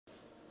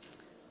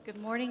Good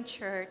morning,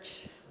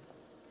 church.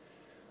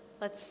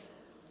 Let's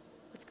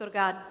go to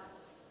God.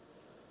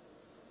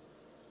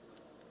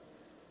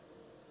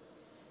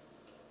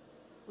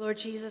 Lord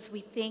Jesus,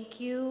 we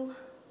thank you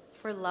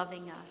for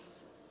loving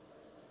us.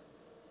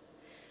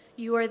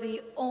 You are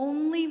the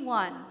only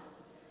one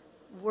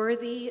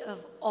worthy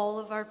of all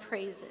of our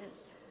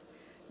praises.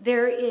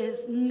 There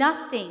is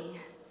nothing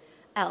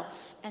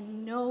else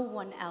and no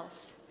one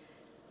else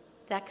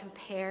that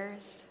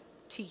compares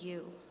to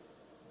you.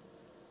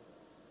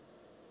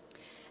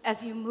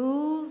 As you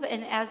move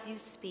and as you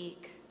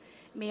speak,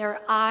 may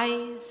our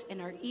eyes and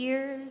our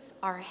ears,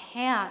 our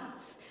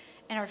hands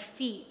and our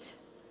feet,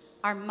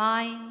 our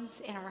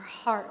minds and our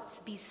hearts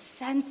be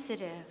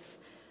sensitive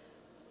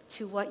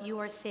to what you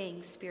are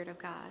saying, Spirit of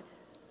God.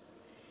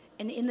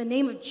 And in the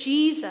name of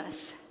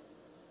Jesus,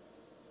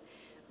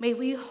 may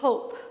we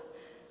hope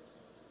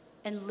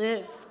and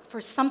live for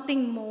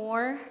something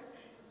more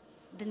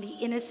than the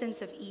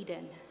innocence of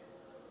Eden.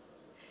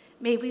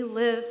 May we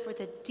live for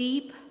the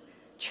deep,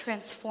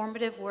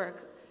 transformative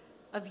work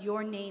of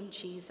your name,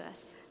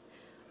 Jesus,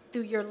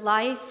 through your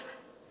life,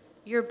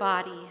 your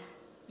body,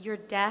 your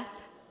death,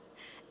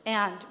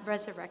 and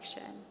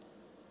resurrection.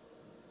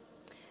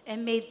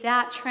 And may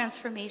that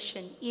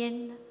transformation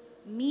in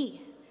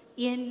me,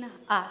 in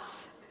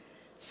us,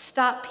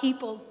 stop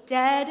people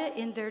dead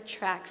in their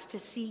tracks to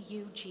see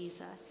you,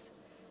 Jesus.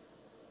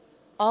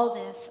 All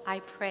this I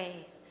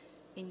pray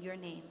in your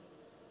name.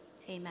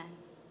 Amen.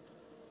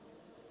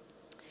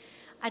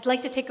 I'd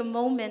like to take a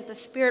moment. The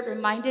Spirit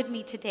reminded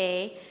me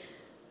today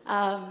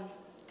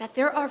that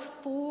there are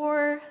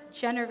 4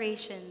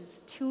 generations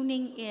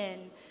tuning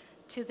in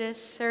to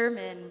this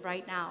sermon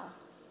right now.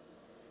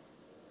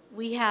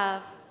 We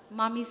have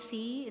Mommy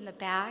C in the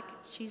back.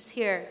 She's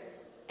here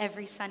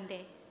every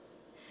Sunday.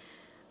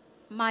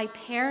 My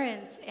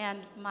parents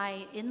and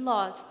my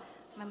in-laws,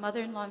 my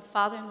mother-in-law and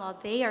father-in-law,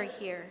 they are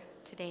here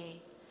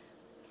today.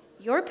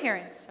 Your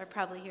parents are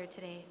probably here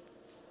today.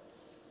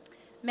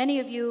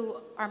 Many of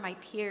you are my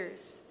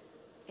peers,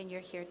 and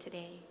you're here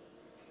today.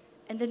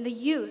 And then the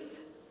youth,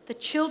 the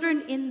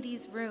children in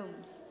these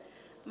rooms,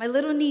 my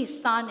little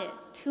niece, Sonnet,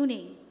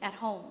 tuning at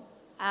home.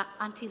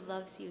 Auntie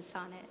loves you,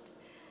 Sonnet.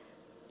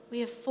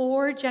 We have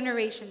 4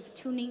 generations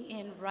tuning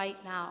in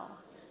right now.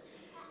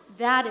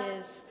 That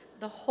is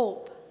the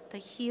hope, the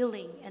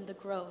healing, and the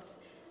growth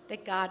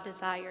that God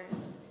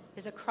desires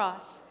is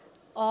across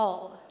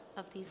all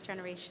of these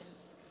generations.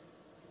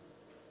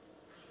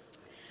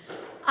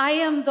 I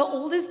am the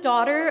oldest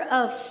daughter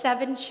of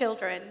 7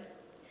 children.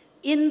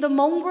 In the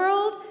Hmong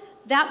world,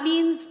 that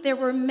means there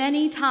were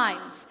many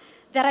times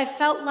that I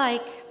felt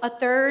like a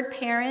third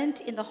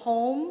parent in the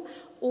home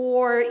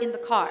or in the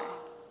car.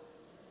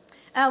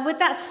 With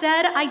that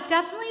said, I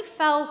definitely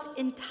felt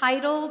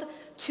entitled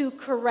to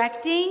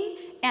correcting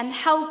and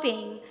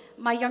helping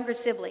my younger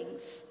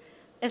siblings,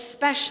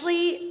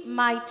 especially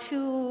my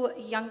 2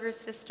 younger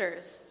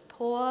sisters,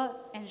 Po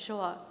and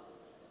Jo.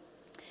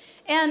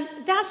 And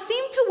that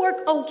seemed to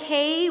work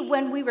okay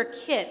when we were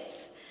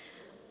kids.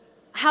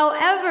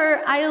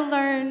 However, I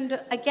learned,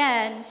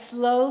 again,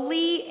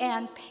 slowly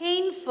and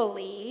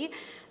painfully,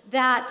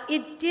 that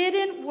it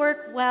didn't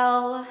work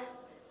well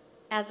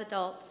as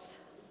adults.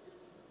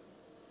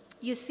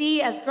 You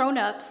see, as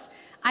grown-ups,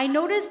 I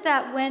noticed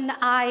that when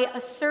I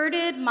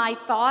asserted my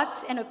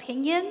thoughts and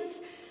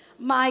opinions,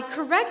 my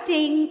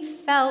correcting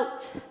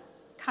felt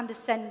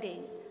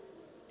condescending,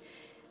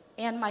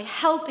 and my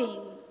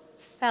helping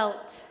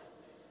felt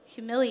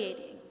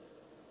humiliating.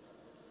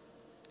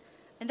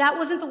 And that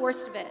wasn't the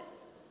worst of it.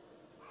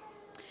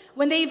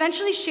 When they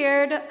eventually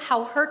shared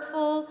how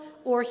hurtful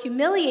or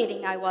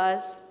humiliating I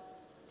was,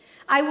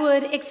 I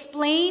would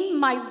explain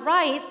my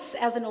rights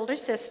as an older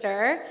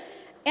sister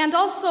and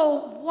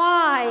also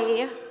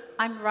why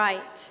I'm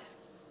right.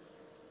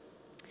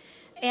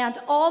 And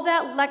all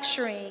that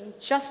lecturing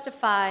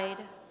justified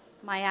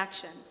my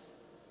actions.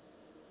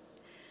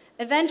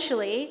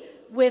 Eventually,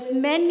 with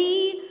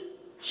many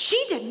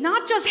 "she did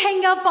not just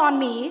hang up on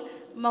me"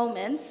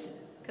 moments,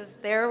 because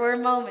there were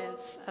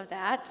moments of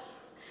that,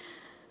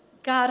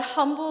 God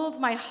humbled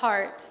my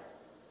heart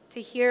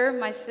to hear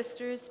my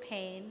sister's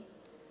pain,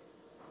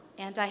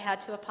 and I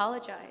had to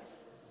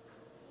apologize.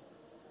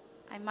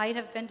 I might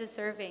have been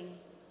deserving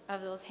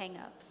of those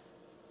hang-ups.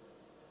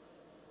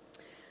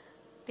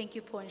 Thank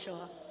you, Po and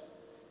Jo.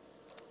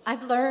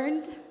 I've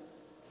learned,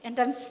 and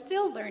I'm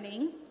still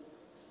learning,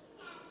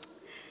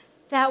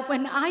 that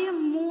when I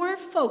am more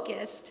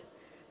focused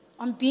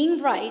on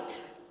being right,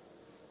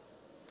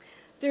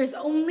 there's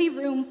only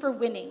room for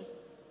winning,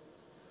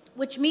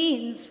 which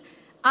means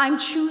I'm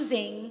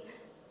choosing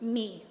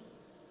me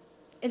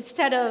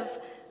instead of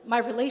my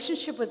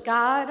relationship with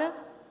God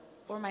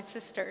or my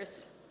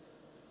sisters.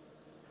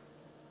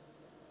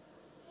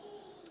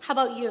 How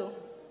about you?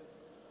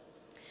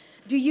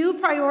 Do you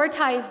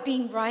prioritize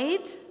being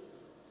right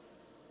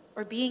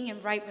or being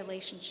in right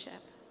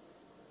relationship?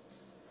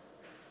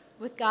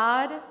 With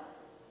God,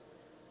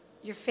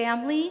 your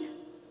family,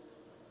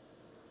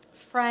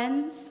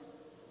 friends,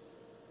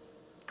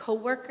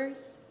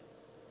 co-workers?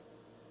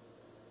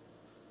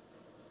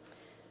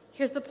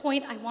 Here's the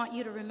point I want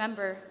you to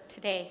remember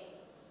today.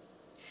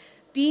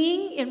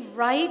 Being in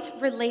right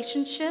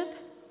relationship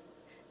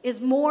is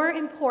more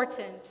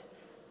important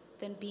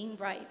than being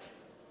right.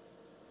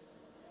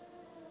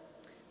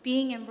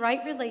 Being in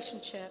right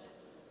relationship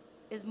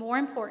is more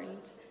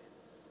important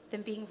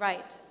than being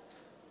right.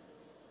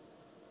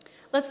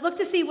 Let's look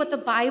to see what the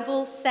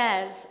Bible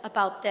says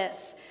about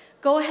this.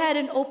 Go ahead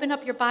and open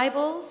up your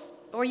Bibles,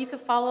 or you can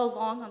follow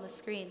along on the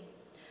screen.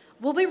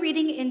 We'll be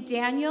reading in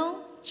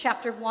Daniel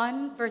chapter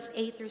 1, verse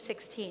 8 through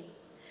 16.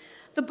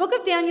 The book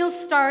of Daniel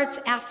starts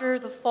after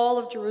the fall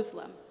of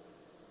Jerusalem.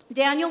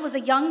 Daniel was a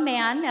young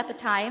man at the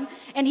time,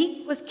 and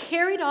he was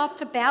carried off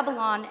to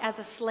Babylon as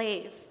a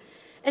slave,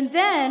 and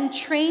then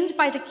trained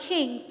by the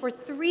king for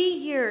 3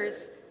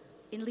 years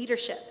in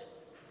leadership.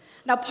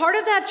 Now, part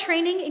of that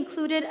training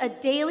included a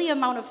daily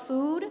amount of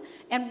food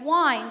and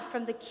wine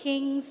from the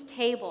king's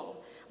table.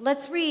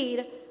 Let's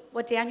read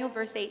what Daniel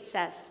verse 8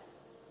 says.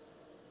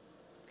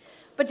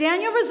 But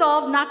Daniel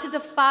resolved not to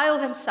defile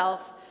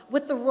himself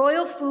with the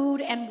royal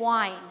food and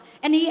wine,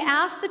 and he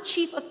asked the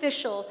chief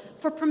official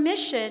for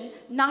permission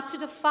not to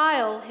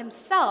defile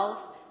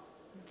himself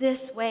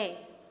this way.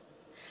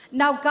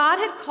 Now God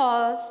had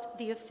caused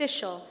the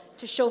official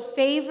to show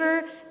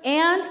favor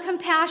and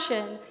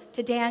compassion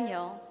to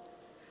Daniel.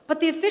 But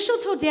the official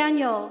told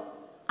Daniel,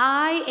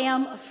 I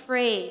am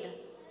afraid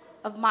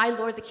of my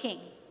lord the king,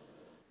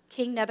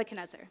 King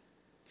Nebuchadnezzar,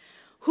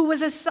 who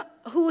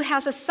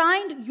has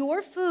assigned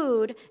your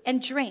food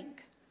and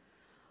drink.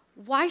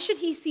 Why should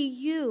he see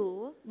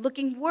you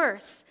looking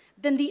worse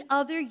than the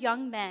other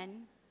young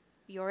men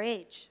your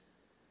age?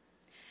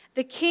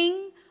 The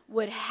king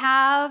would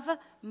have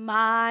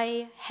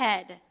my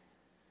head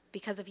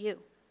because of you.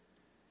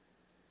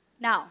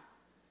 Now,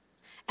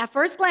 at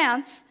first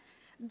glance,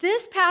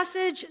 this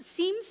passage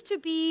seems to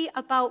be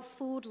about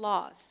food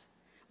laws,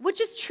 which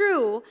is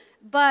true,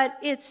 but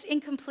it's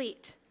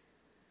incomplete.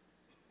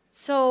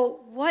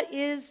 So, what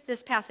is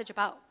this passage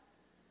about?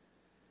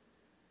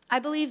 I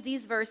believe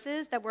these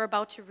verses that we're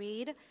about to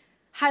read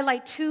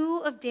highlight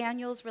two of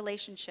Daniel's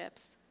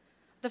relationships.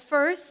 The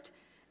first,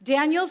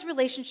 Daniel's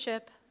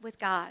relationship with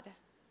God,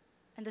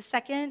 and the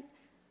second,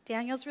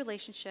 Daniel's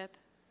relationship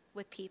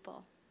with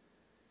people.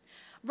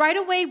 Right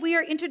away, we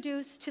are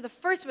introduced to the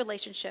first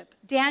relationship,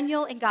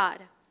 Daniel and God.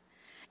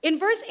 In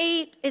verse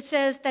 8, it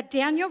says that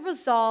Daniel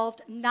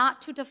resolved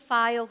not to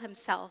defile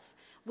himself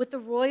with the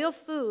royal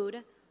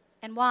food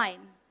and wine,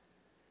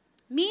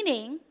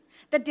 meaning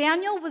that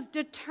Daniel was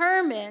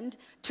determined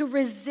to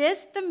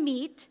resist the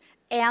meat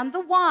and the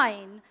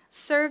wine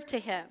served to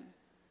him.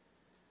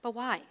 But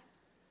why?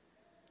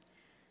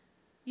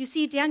 You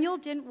see, Daniel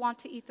didn't want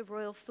to eat the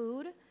royal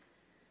food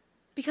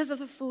because of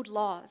the food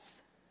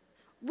laws,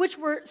 which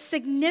were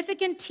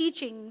significant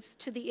teachings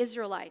to the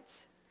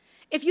Israelites.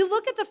 If you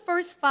look at the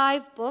first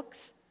 5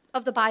 books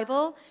of the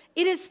Bible,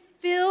 it is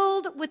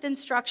filled with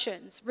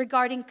instructions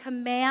regarding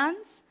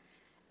commands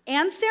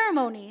and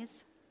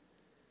ceremonies.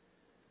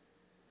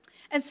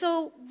 And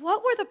so,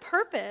 what were the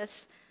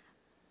purpose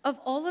of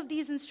all of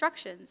these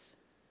instructions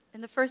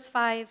in the first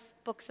 5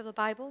 books of the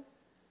Bible?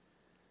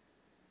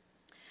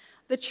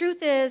 The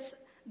truth is,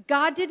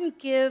 God didn't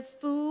give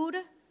food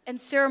and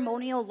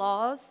ceremonial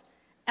laws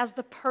as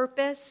the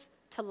purpose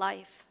to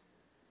life.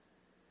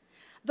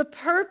 The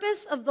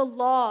purpose of the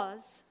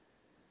laws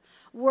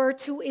were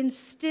to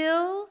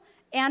instill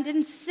and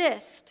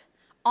insist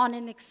on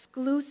an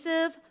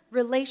exclusive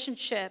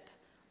relationship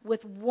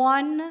with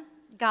one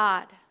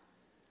God,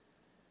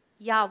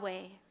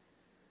 Yahweh,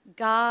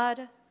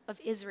 God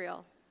of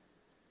Israel.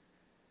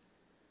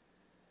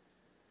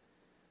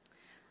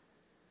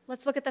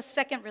 Let's look at the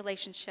second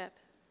relationship,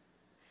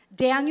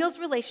 Daniel's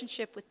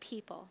relationship with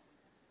people.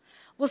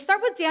 We'll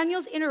start with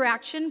Daniel's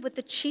interaction with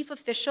the chief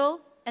official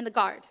and the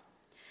guard.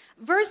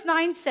 Verse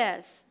 9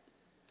 says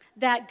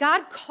that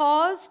God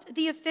caused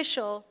the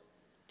official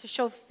to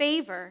show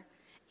favor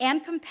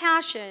and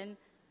compassion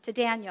to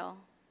Daniel.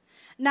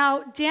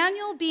 Now,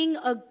 Daniel, being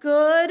a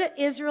good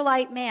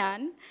Israelite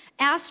man,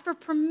 asked for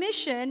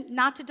permission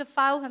not to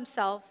defile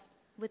himself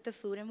with the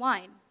food and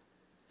wine.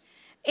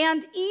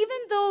 And even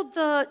though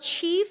the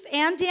chief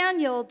and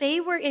Daniel, they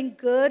were in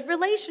good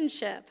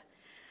relationship,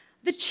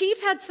 the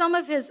chief had some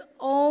of his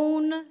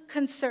own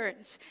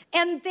concerns,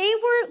 and they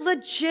were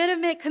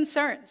legitimate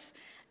concerns.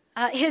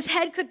 His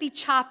head could be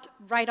chopped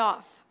right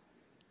off.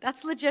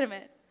 That's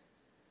legitimate.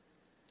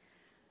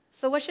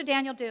 So what should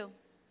Daniel do?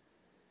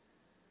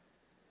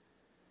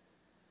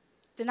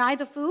 Deny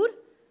the food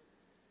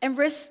and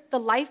risk the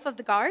life of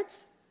the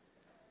guards?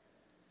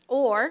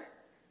 Or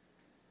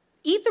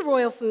eat the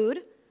royal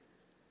food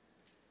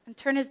and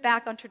turn his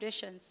back on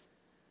traditions?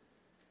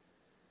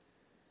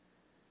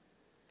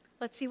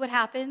 Let's see what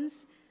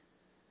happens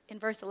in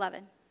verse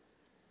 11.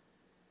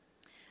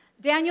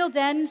 Daniel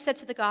then said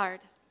to the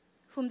guard,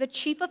 whom the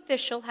chief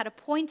official had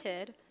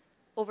appointed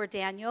over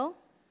Daniel,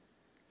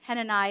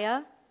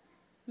 Hananiah,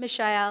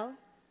 Mishael,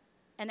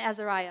 and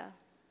Azariah,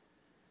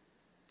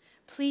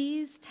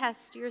 please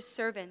test your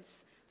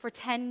servants for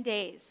 10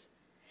 days.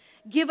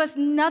 Give us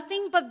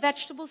nothing but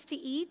vegetables to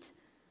eat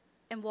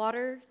and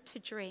water to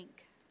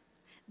drink.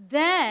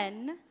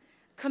 Then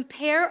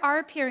compare our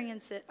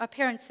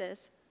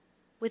appearances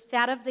with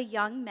that of the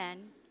young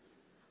men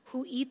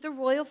who eat the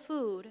royal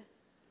food,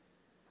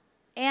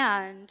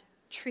 and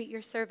treat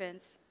your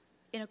servants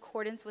in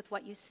accordance with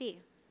what you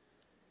see."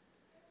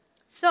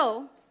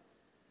 So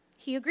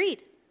he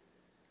agreed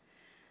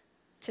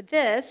to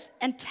this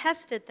and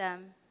tested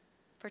them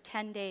for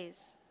 10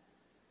 days.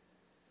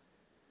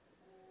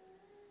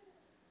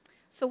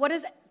 So what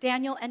does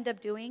Daniel end up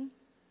doing?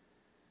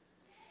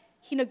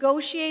 He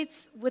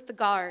negotiates with the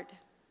guard.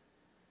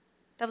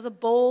 That was a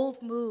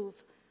bold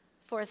move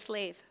for a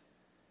slave.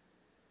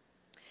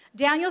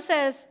 Daniel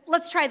says,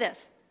 "Let's try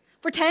this.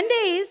 For 10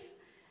 days,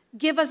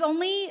 give us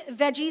only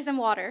veggies and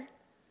water,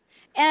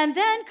 and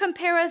then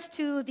compare us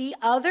to the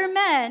other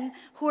men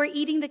who are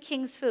eating the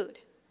king's food.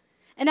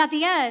 And at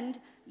the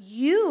end,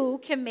 you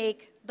can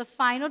make the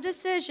final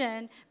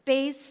decision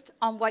based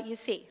on what you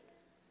see."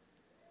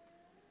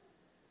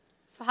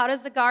 So how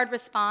does the guard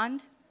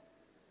respond?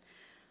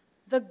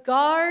 The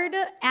guard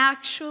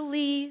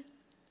actually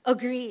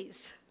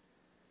agrees.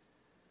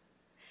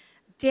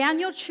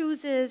 Daniel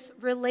chooses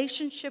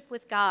relationship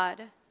with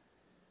God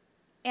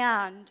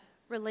and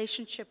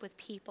relationship with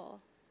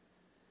people.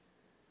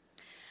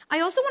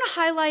 I also want to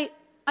highlight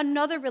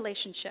another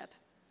relationship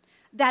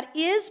that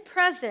is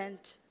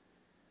present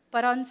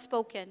but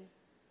unspoken.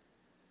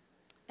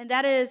 And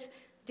that is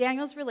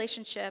Daniel's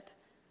relationship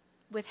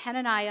with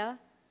Hananiah,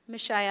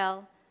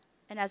 Mishael,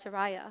 and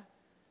Azariah,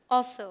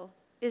 also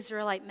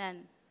Israelite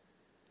men.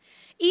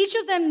 Each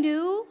of them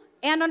knew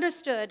and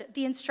understood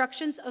the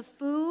instructions of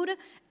food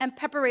and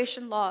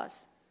preparation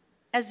laws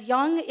as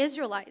young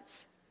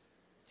Israelites.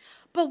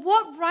 But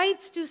what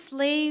rights do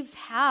slaves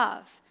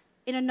have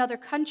in another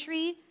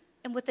country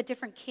and with a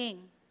different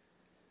king?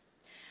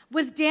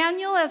 With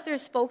Daniel as their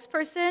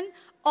spokesperson,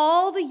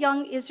 all the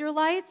young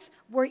Israelites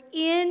were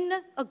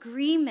in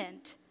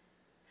agreement,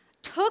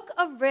 took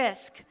a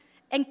risk,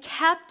 and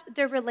kept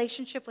their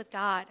relationship with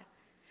God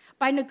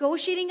by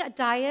negotiating a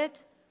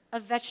diet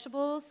of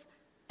vegetables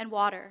and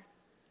water.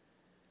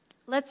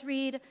 Let's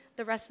read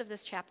the rest of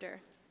this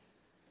chapter.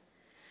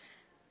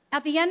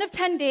 At the end of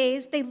 10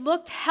 days, they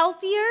looked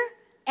healthier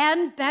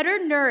and better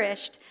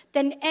nourished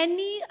than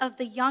any of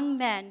the young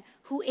men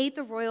who ate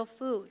the royal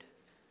food.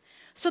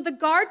 So the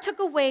guard took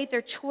away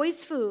their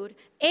choice food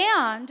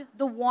and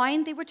the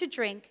wine they were to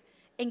drink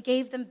and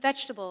gave them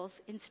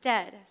vegetables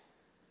instead.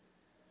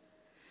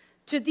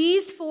 To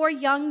these 4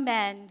 young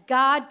men,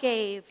 God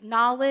gave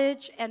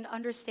knowledge and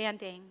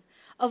understanding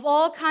of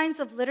all kinds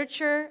of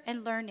literature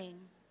and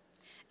learning.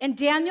 And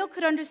Daniel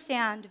could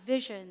understand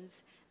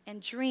visions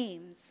and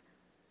dreams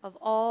of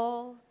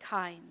all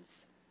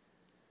kinds.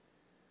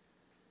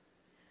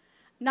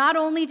 Not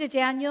only did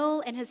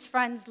Daniel and his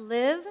friends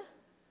live,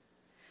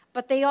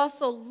 but they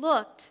also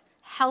looked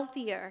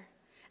healthier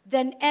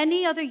than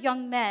any other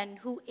young men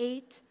who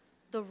ate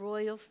the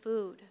royal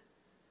food.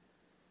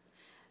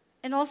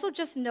 And also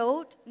just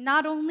note,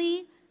 not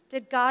only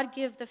did God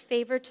give the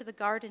favor to the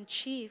guard in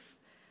chief,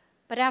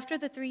 but after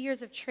the 3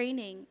 years of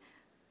training,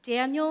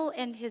 Daniel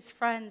and his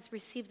friends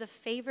received the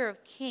favor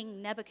of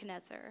King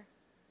Nebuchadnezzar.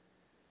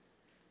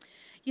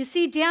 You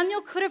see,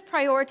 Daniel could have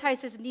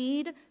prioritized his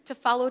need to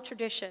follow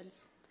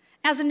traditions.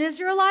 As an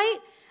Israelite,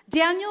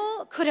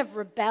 Daniel could have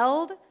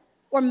rebelled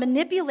or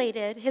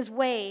manipulated his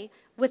way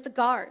with the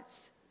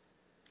guards,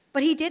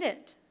 but he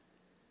didn't.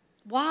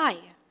 Why?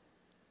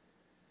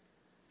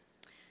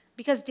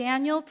 Because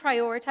Daniel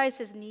prioritized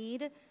his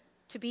need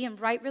to be in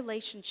right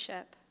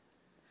relationship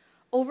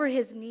over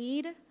his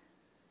need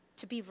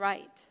to be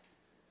right.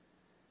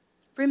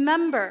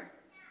 Remember,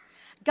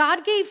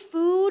 God gave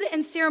food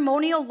and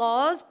ceremonial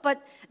laws,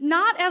 but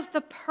not as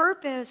the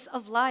purpose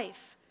of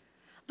life.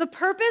 The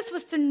purpose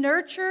was to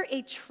nurture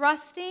a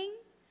trusting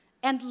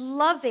and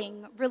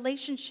loving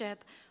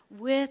relationship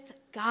with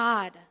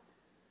God.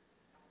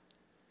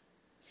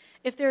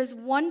 If there's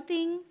one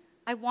thing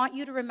I want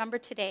you to remember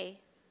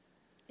today,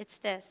 it's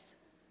this: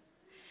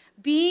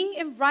 being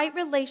in right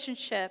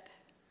relationship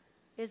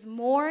is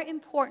more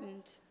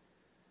important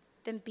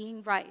than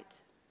being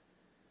right.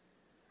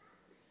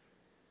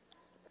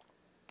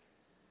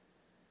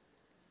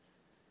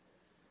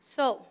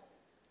 So,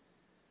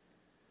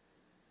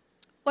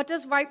 what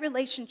does right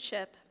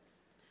relationship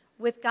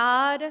with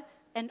God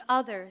and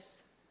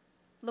others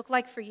look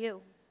like for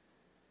you?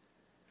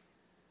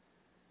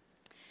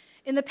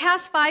 In the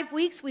past 5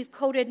 weeks, we've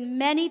quoted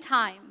many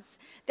times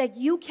that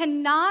you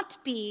cannot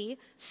be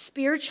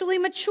spiritually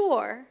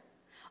mature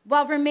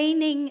while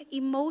remaining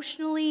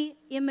emotionally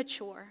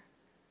immature.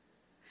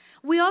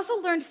 We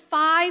also learned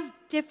 5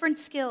 different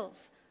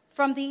skills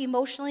from the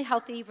Emotionally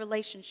Healthy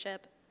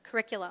Relationship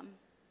curriculum.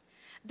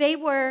 They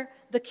were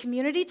the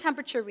community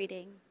temperature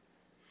reading,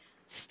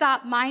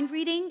 stop mind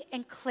reading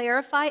and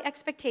clarify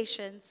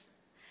expectations,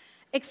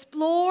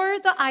 explore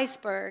the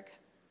iceberg,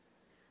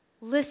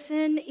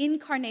 listen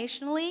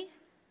incarnationally,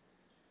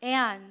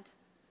 and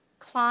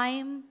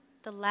climb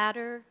the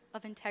ladder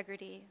of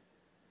integrity.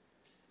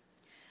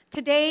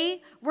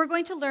 Today, we're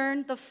going to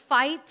learn the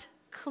fight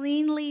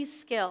cleanly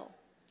skill.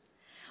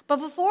 But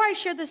before I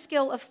share the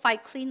skill of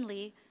fight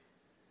cleanly,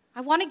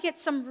 I want to get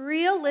some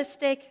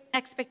realistic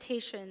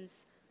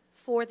expectations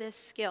for this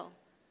skill.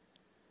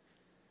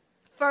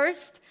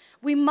 First,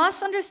 we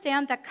must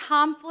understand that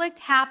conflict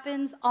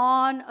happens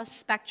on a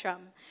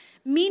spectrum,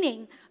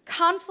 meaning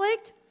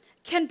conflict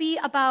can be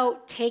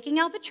about taking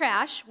out the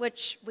trash,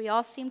 which we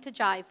all seem to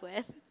jive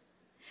with,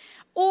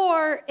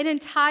 or an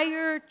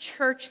entire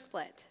church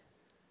split.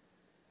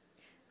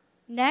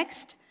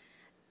 Next,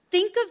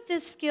 think of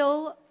this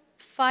skill,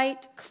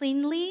 fight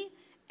cleanly,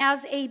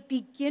 as a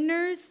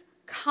beginner's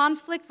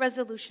conflict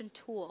resolution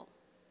tool,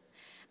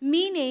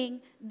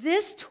 meaning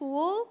this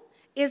tool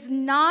is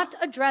not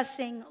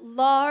addressing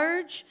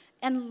large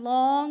and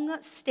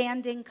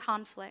long-standing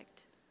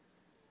conflict.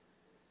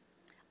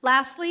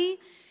 Lastly,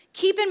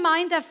 keep in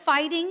mind that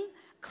fighting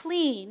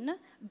clean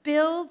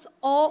builds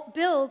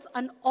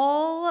on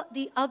all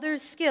the other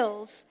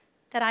skills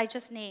that I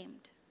just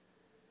named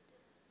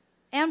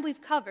and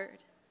we've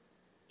covered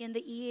in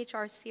the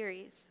EHR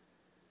series.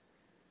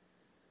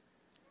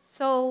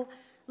 So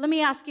let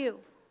me ask you,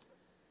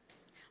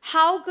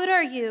 how good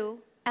are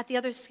you at the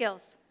other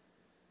skills?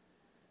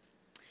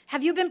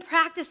 Have you been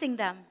practicing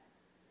them?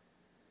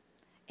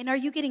 And are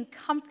you getting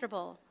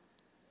comfortable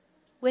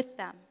with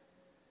them?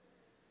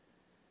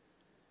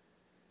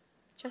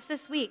 Just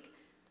this week,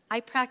 I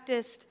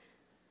practiced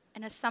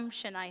an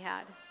assumption I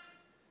had.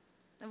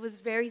 It was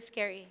very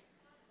scary,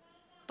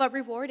 but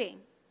rewarding.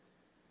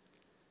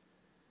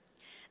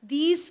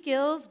 These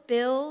skills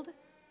build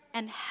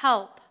and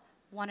help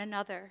one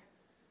another.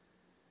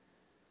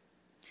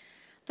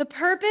 The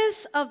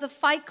purpose of the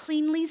fight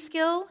cleanly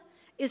skill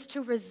is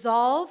to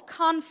resolve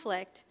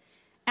conflict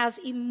as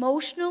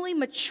emotionally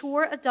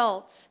mature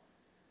adults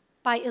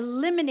by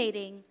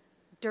eliminating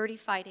dirty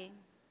fighting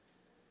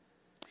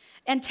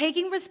and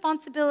taking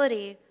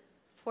responsibility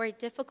for a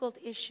difficult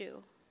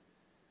issue.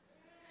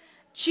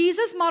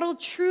 Jesus modeled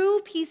true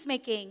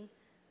peacemaking,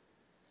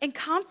 and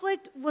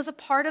conflict was a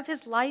part of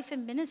his life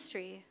and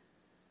ministry.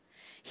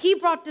 He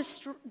brought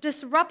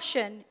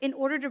disruption in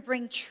order to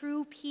bring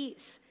true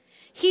peace.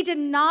 He did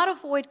not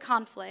avoid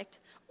conflict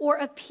or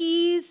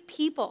appease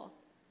people.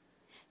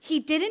 He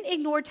didn't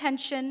ignore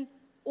tension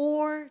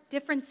or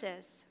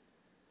differences.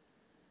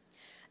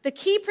 The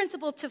key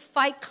principle to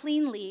fight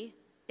cleanly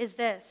is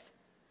this: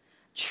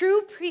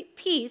 true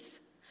peace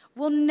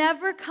will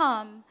never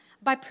come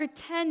by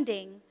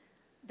pretending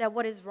that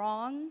what is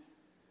wrong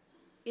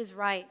is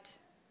right.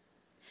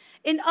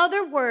 In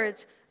other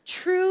words,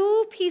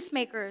 true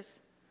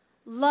peacemakers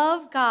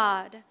love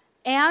God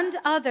and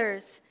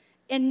others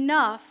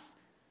enough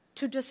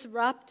to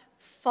disrupt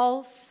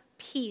false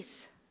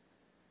peace.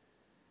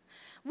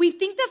 We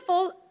think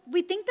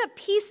that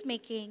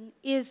peacemaking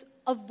is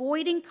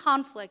avoiding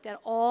conflict at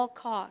all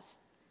costs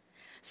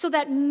so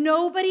that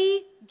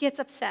nobody gets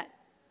upset.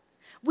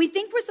 We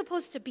think we're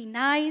supposed to be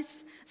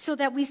nice so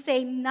that we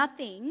say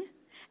nothing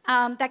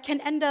that can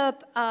end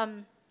up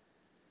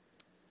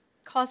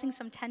causing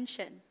some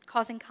tension,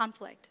 causing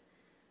conflict.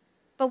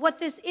 But what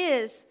this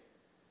is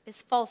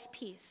false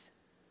peace.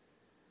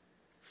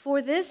 For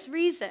this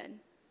reason,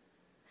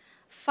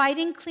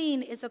 fighting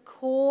clean is a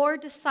core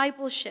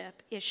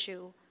discipleship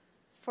issue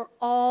for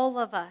all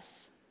of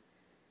us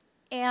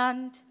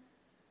and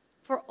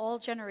for all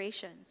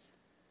generations.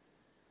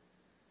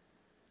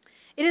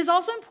 It is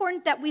also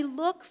important that we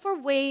look for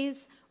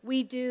ways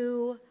we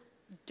do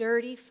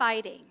dirty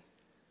fighting.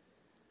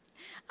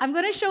 I'm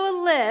going to show a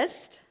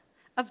list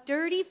of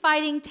dirty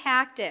fighting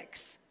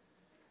tactics.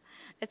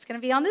 It's going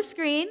to be on the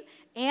screen,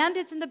 and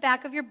it's in the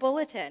back of your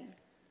bulletin.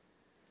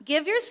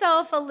 Give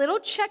yourself a little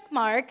check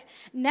mark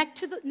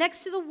next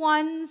to the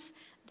ones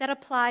that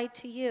apply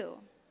to you.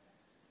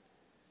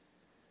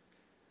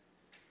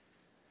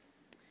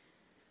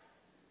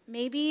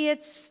 Maybe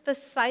it's the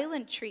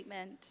silent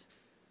treatment,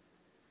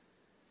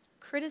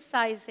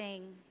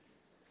 criticizing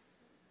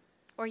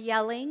or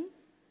yelling,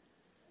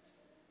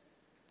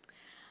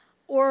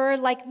 or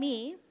like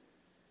me,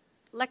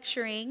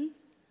 lecturing,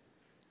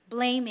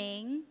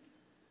 blaming,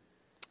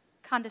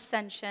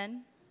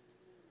 condescension.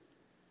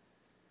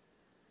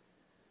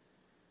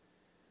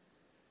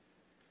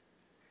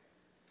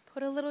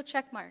 Put a little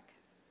check mark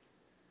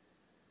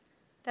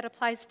that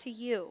applies to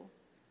you,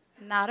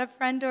 not a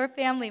friend or a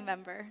family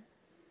member.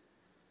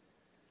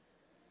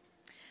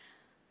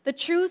 The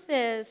truth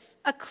is,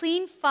 a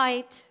clean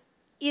fight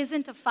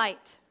isn't a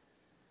fight,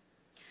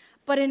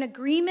 but an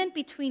agreement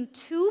between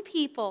two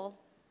people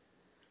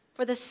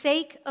for the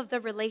sake of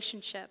the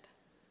relationship.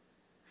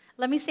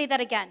 Let me say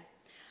that again.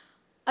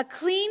 A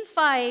clean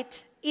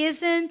fight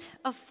isn't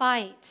a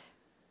fight,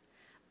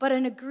 but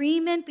an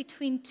agreement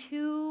between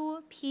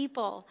two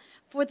people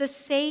for the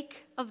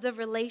sake of the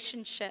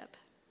relationship.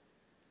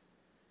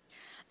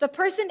 The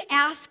person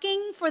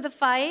asking for the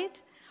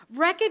fight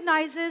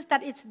recognizes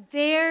that it's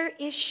their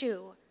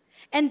issue,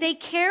 and they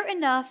care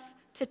enough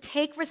to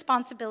take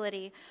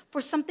responsibility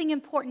for something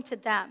important to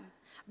them,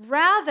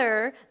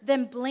 rather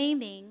than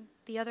blaming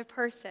the other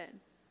person.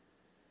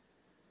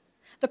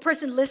 The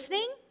person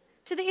listening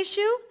to the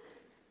issue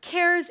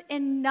cares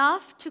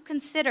enough to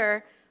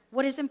consider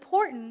what is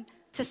important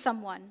to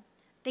someone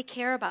they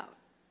care about,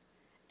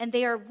 and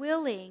they are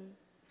willing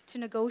to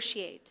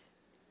negotiate.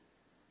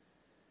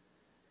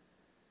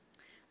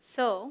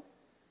 So,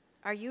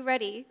 are you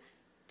ready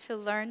to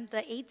learn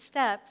the 8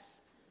 steps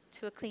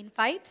to a clean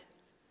fight?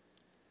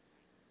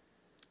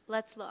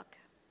 Let's look.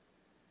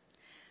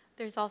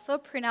 There's also a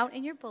printout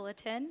in your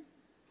bulletin,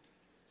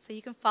 so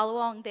you can follow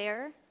along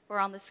there or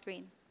on the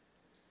screen.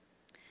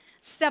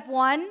 Step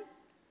 1,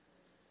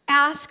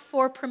 ask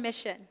for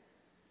permission,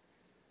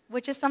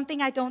 which is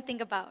something I don't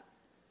think about.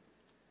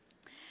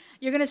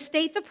 You're going to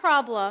state the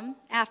problem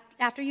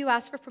after you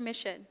ask for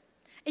permission.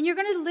 And you're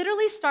going to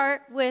literally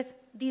start with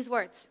these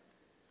words.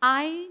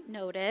 I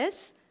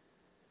notice,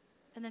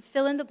 and then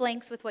fill in the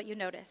blanks with what you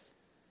notice.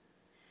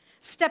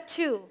 Step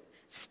 2,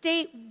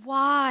 state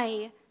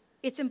why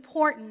it's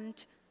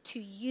important to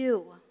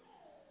you.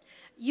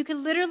 You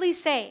can literally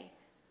say,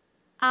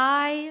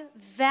 I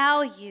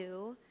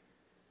value,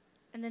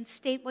 and then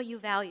state what you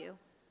value.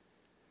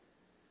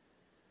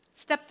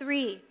 Step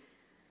 3,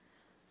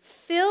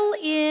 fill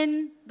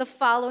in the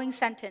following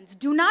sentence.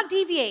 Do not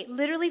deviate.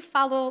 Literally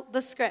follow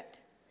the script.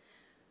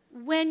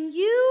 When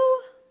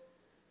you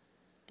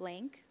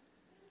blank,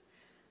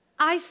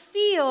 I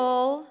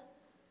feel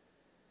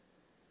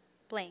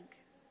blank.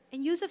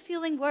 And use a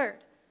feeling word.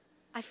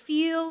 I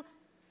feel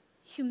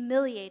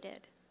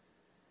humiliated,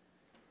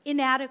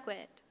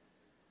 inadequate,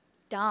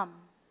 dumb.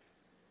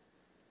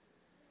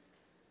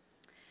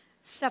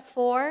 Step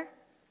 4,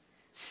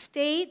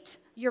 state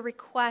your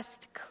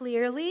request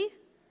clearly,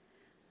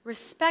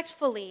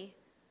 respectfully,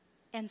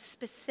 and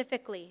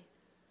specifically.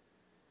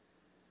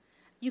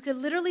 You could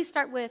literally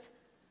start with,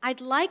 I'd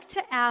like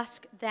to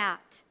ask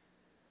that,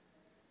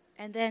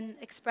 and then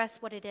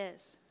express what it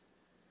is.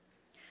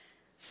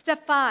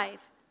 Step 5,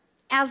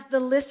 as the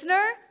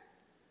listener,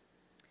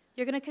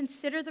 you're going to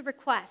consider the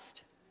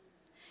request.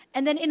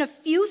 And then in a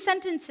few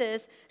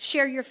sentences,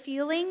 share your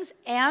feelings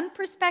and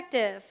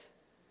perspective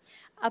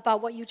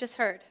about what you just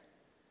heard.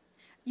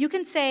 You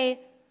can say,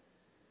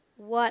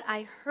 what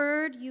I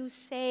heard you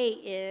say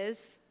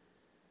is,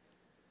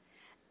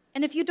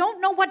 and if you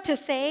don't know what to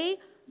say,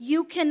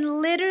 you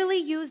can literally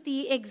use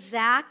the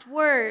exact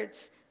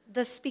words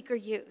the speaker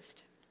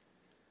used.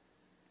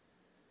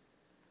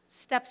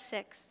 Step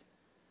 6.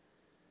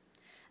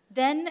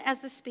 Then,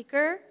 as the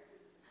speaker,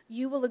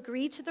 you will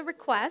agree to the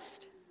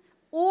request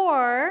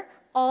or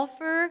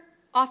offer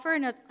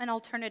an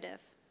alternative.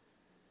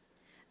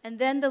 And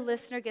then the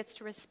listener gets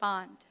to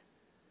respond.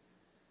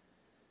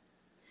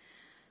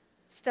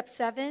 Step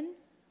 7,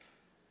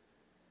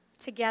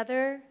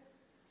 together,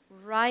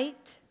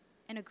 write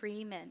an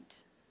agreement.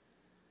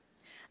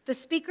 The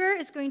speaker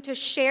is going to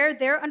share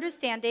their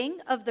understanding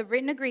of the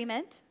written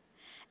agreement,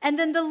 and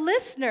then the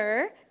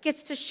listener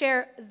gets to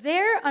share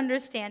their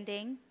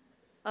understanding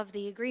of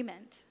the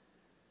agreement.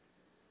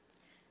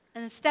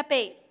 And then step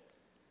 8,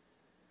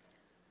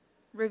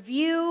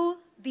 review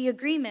the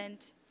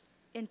agreement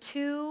in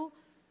 2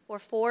 or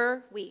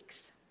 4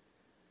 weeks.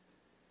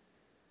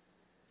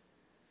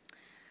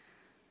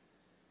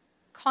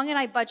 Kong and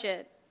I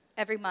budget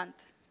every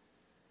month.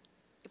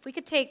 If we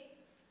could take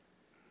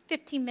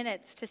 15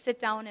 minutes to sit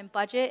down and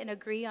budget and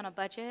agree on a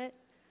budget,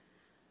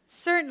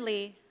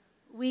 certainly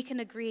we can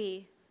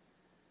agree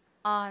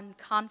on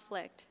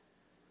conflict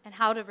and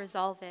how to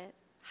resolve it,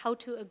 how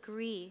to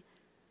agree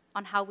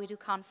on how we do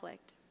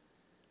conflict.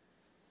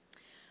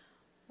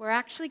 We're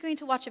actually going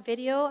to watch a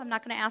video. I'm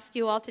not going to ask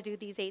you all to do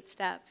these 8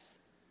 steps.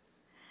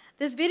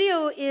 This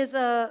video is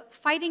a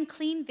Fighting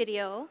Clean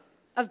video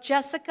of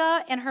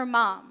Jessica and her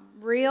mom,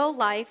 real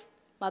life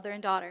mother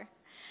and daughter.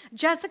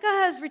 Jessica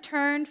has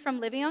returned from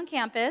living on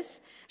campus.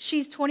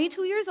 She's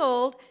 22 years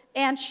old,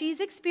 and she's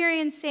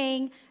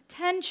experiencing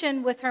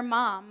tension with her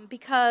mom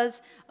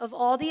because of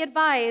all the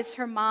advice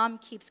her mom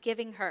keeps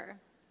giving her.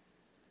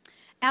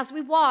 As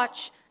we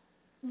watch,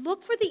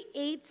 look for the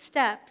 8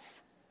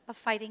 steps of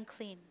fighting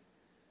clean.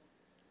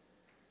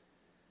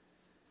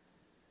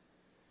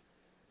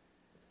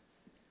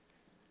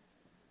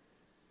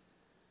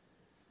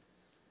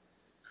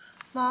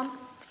 Mom,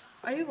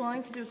 are you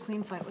willing to do a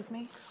clean fight with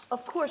me?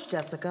 Of course,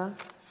 Jessica.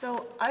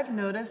 So I've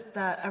noticed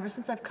that ever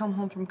since I've come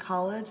home from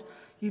college,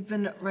 you've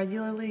been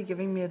regularly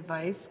giving me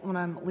advice when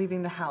I'm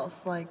leaving the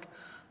house. Like,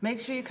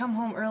 make sure you come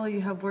home early, you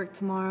have work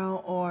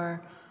tomorrow,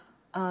 or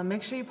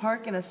make sure you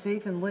park in a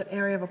safe and lit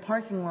area of a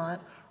parking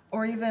lot,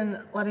 or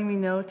even letting me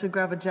know to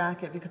grab a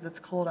jacket because it's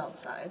cold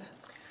outside.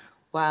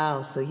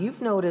 Wow, so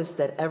you've noticed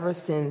that ever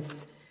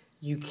since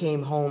you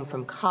came home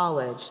from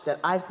college that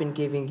I've been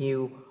giving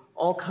you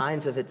all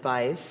kinds of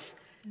advice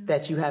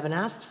that you haven't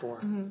asked for.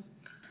 Mm-hmm.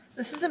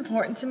 This is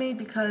important to me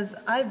because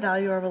I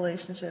value our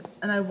relationship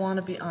and I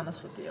want to be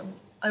honest with you.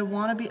 I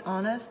want to be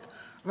honest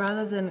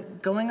rather than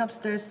going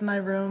upstairs to my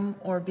room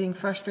or being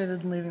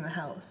frustrated and leaving the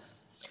house.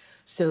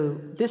 So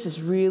this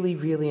is really,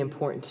 really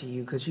important to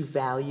you because you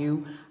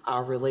value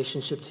our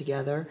relationship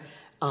together,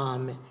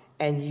 and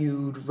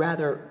you'd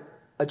rather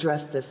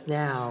address this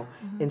now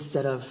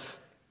instead of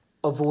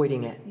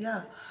avoiding it.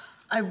 Yeah.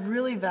 I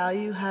really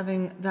value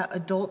having that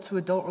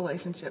adult-to-adult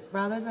relationship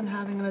rather than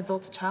having an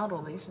adult-to-child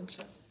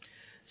relationship.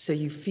 So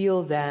you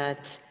feel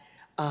that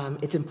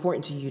it's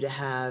important to you to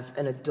have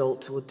an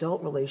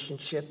adult-to-adult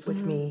relationship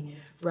with me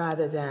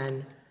rather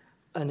than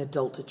an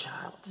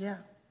adult-to-child. Yeah.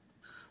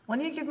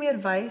 When you give me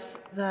advice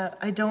that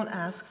I don't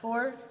ask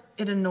for,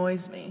 it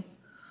annoys me.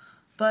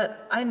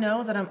 But I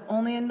know that I'm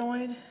only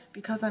annoyed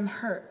because I'm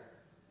hurt.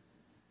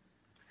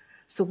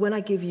 So when I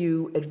give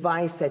you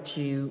advice that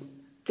you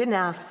didn't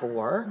ask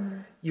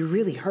for, you're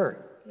really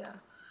hurt. Yeah.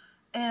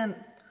 And,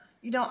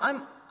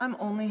 I'm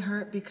only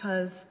hurt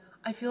because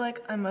I feel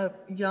like I'm a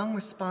young,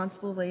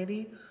 responsible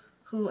lady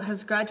who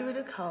has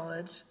graduated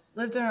college,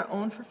 lived on her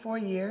own for 4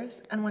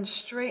 years, and went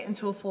straight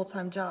into a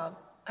full-time job.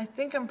 I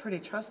think I'm pretty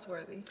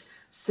trustworthy.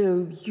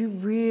 So you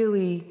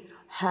really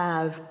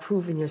have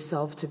proven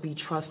yourself to be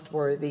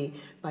trustworthy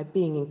by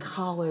being in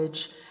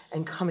college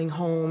and coming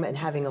home and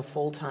having a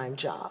full-time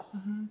job.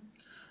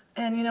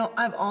 And,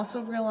 I've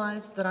also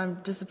realized that I'm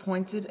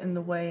disappointed in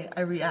the way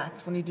I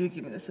react when you do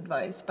give me this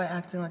advice by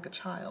acting like a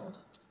child.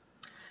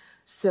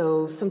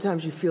 So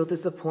sometimes you feel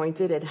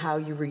disappointed at how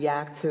you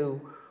react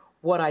to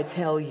what I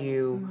tell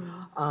you,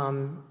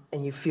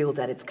 and you feel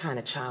that it's kind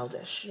of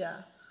childish. Yeah.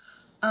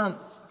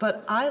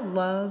 But I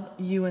love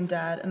you and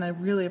Dad, and I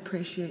really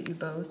appreciate you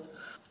both.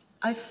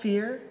 I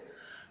fear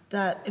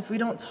that if we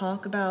don't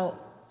talk about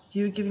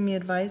you giving me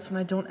advice when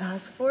I don't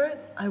ask for it,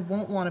 I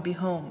won't want to be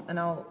home, and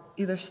I'll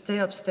either stay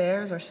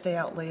upstairs or stay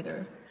out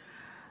later.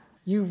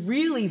 You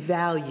really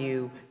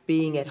value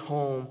being at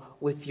home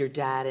with your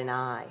dad and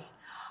I.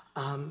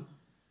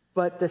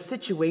 But the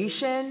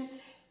situation,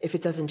 if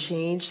it doesn't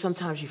change,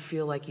 sometimes you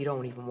feel like you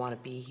don't even want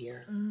to be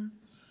here.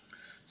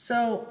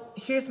 So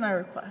here's my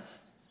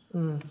request.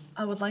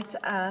 I would like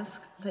to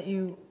ask that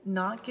you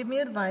not give me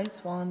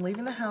advice while I'm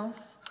leaving the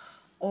house,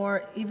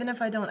 or even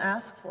if I don't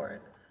ask for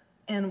it.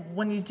 And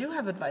when you do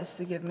have advice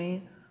to give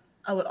me,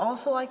 I would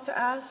also like to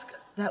ask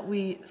that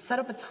we set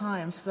up a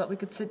time so that we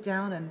could sit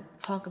down and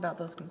talk about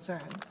those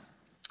concerns.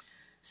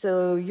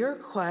 So your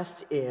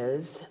request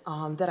is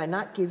that I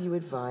not give you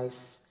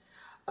advice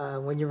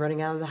when you're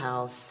running out of the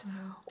house,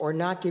 or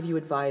not give you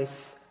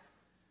advice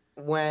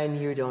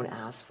when you don't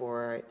ask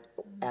for it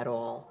at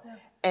all. Yeah.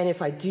 And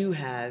if I do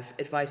have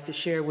advice to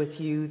share with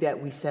you, that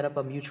we set up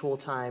a mutual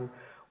time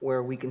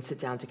where we can sit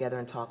down together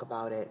and talk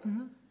about it.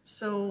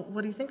 So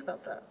what do you think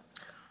about that?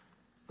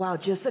 Wow,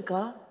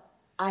 Jessica,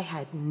 I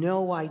had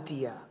no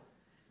idea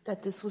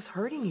that this was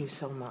hurting you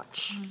so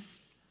much.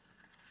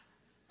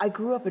 I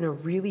grew up in a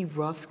really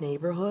rough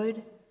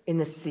neighborhood in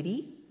the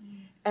city,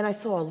 and I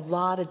saw a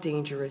lot of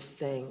dangerous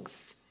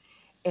things.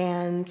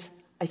 And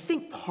I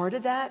think part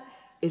of that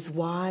is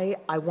why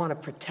I want to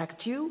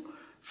protect you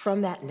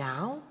from that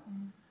now.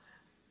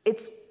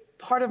 It's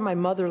part of my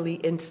motherly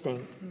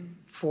instinct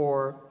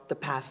for the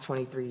past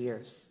 23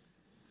 years.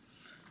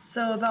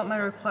 So about my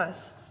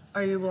request,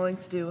 are you willing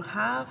to do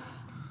half,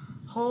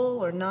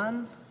 whole, or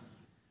none?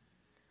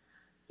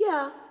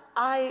 Yeah,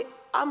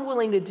 I'm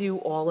willing to do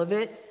all of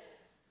it,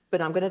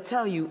 but I'm going to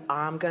tell you,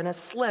 I'm going to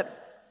slip.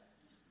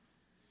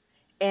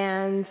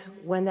 And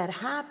when that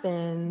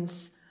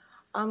happens,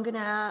 I'm going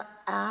to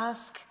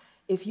ask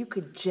if you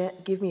could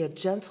give me a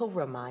gentle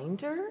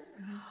reminder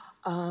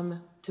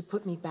to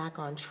put me back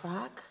on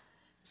track,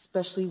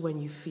 especially when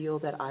you feel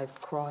that I've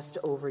crossed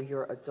over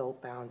your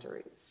adult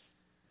boundaries.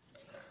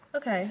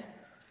 Okay.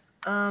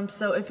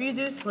 So if you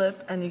do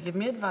slip and you give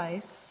me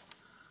advice,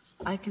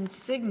 I can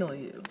signal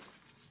you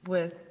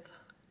with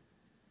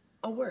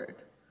a word.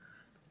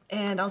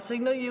 And I'll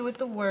signal you with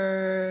the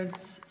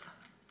words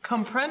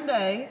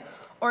comprende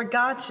or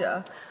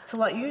gotcha to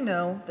let you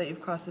know that you've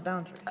crossed the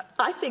boundary.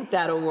 I think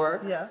that'll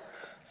work. Yeah.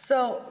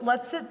 So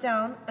let's sit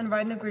down and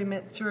write an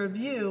agreement to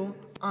review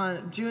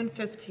on June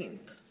 15th.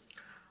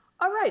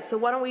 All right, so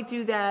why don't we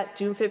do that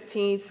June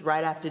 15th,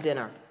 right after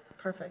dinner?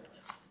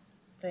 Perfect.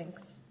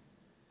 Thanks.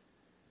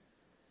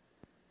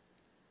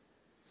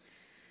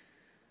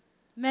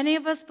 Many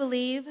of us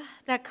believe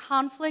that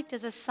conflict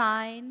is a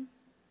sign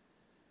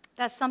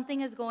that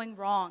something is going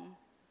wrong.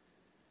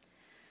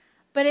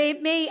 But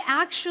it may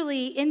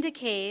actually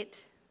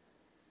indicate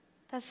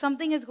that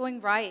something is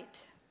going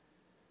right.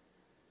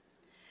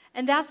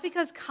 And that's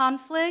because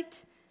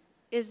conflict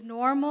is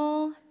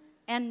normal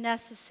and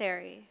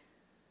necessary,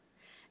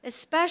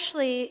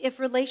 especially if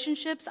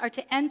relationships are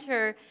to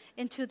enter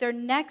into their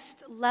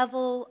next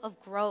level of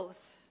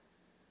growth.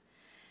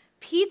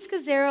 Pete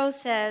Scazzaro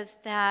says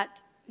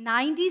that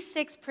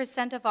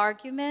 96% of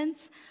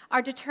arguments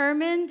are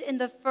determined in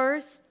the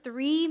first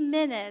 3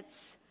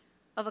 minutes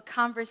of a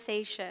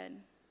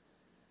conversation.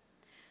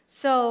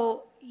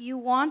 So you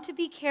want to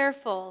be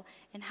careful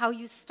in how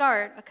you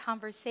start a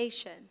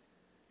conversation.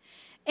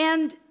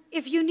 And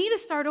if you need to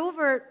start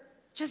over,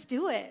 just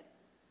do it.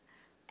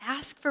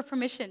 Ask for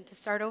permission to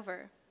start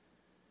over.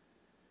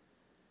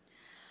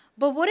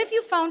 But what if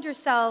you found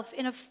yourself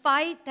in a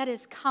fight that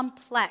is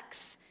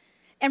complex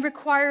and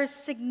requires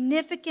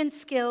significant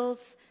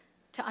skills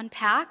to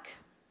unpack?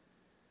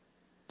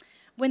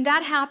 When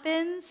that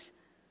happens,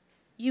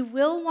 you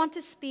will want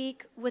to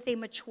speak with a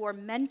mature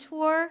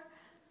mentor,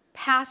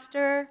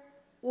 pastor,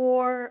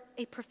 or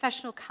a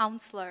professional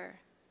counselor.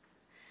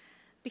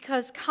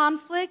 Because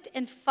conflict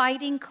and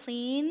fighting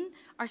clean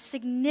are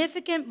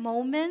significant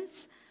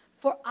moments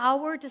for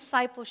our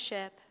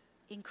discipleship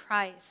in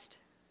Christ.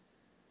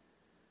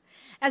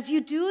 As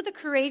you do the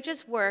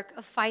courageous work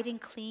of fighting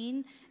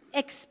clean,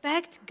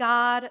 expect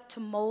God to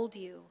mold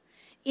you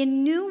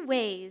in new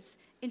ways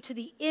into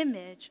the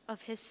image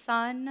of his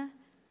Son,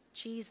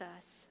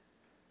 Jesus.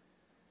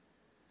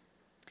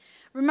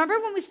 Remember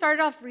when we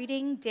started off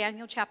reading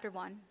Daniel chapter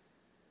 1?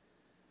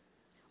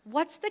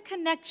 What's the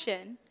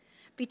connection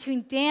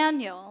between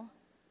Daniel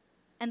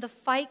and the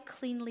fight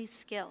cleanly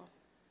skill?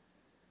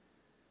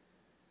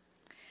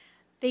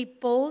 They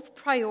both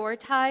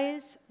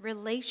prioritize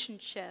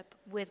relationship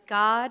with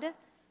God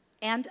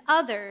and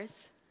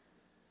others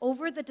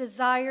over the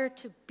desire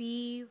to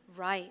be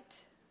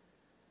right.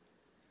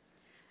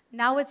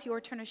 Now it's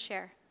your turn to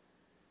share.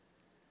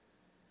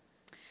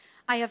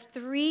 I have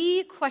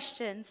 3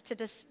 questions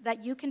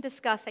that you can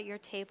discuss at your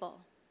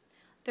table.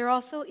 They're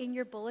also in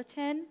your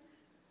bulletin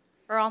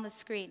or on the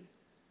screen.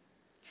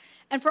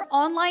 And for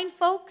online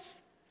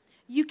folks,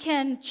 you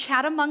can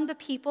chat among the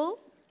people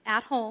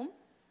at home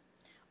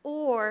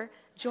or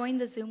join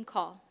the Zoom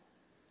call.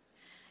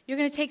 You're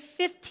going to take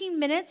 15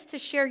 minutes to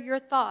share your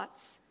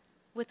thoughts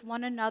with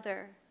one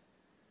another.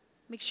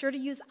 Make sure to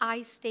use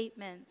I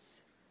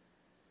statements.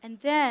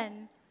 And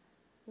then,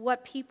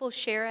 what people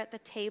share at the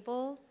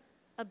table,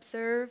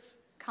 observe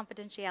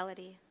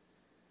confidentiality.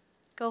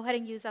 Go ahead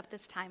and use up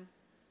this time.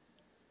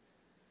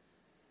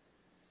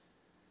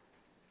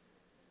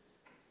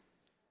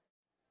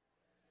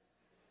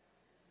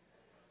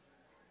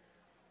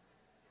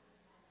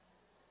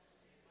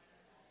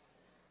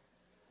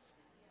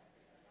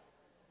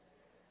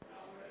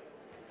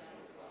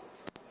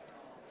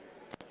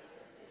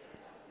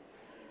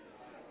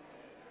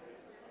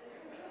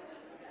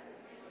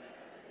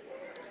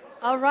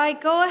 All right,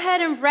 go ahead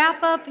and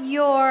wrap up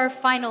your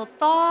final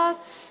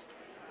thoughts.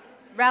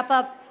 Wrap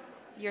up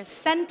your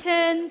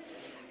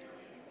sentence.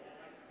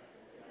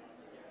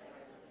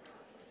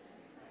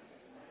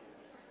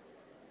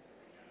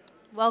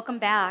 Welcome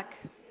back.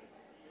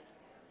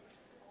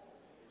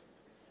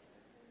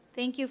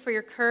 Thank you for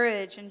your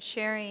courage and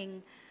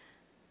sharing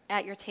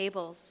at your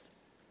tables.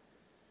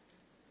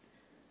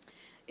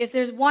 If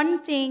there's one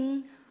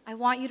thing I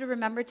want you to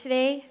remember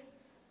today,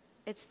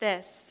 it's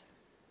this.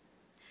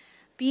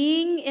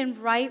 Being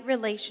in right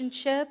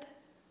relationship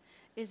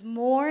is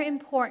more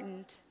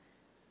important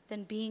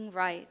than being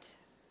right.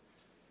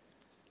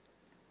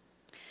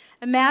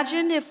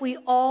 Imagine if we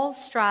all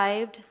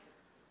strived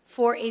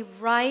for a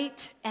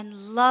right and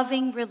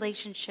loving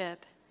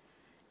relationship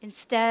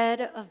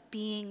instead of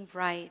being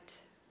right.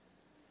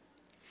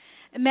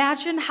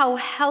 Imagine how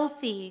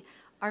healthy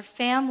our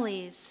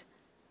families,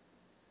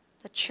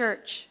 the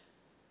church,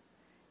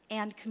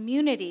 and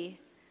community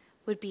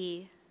would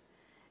be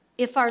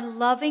if our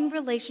loving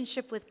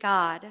relationship with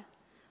God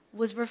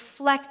was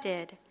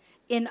reflected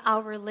in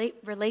our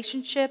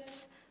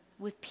relationships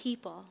with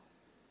people.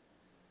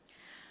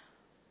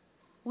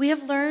 We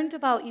have learned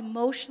about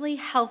emotionally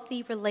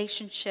healthy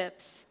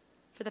relationships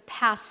for the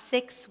past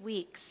 6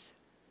 weeks.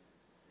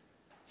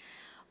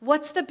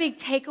 What's the big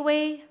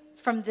takeaway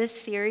from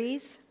this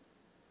series?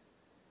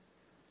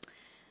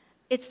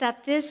 It's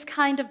that this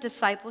kind of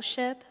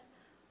discipleship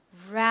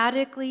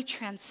radically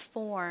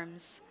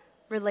transforms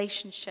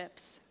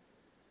relationships.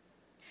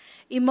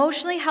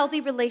 Emotionally healthy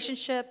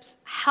relationships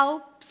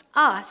helps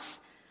us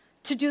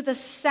to do the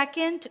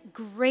second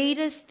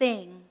greatest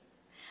thing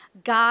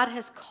God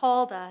has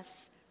called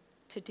us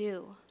to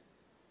do.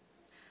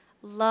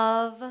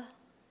 Love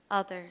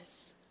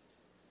others.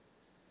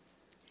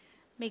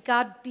 May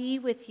God be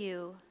with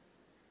you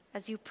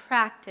as you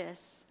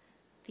practice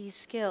these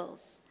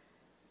skills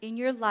in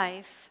your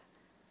life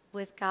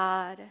with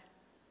God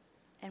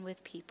and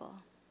with people.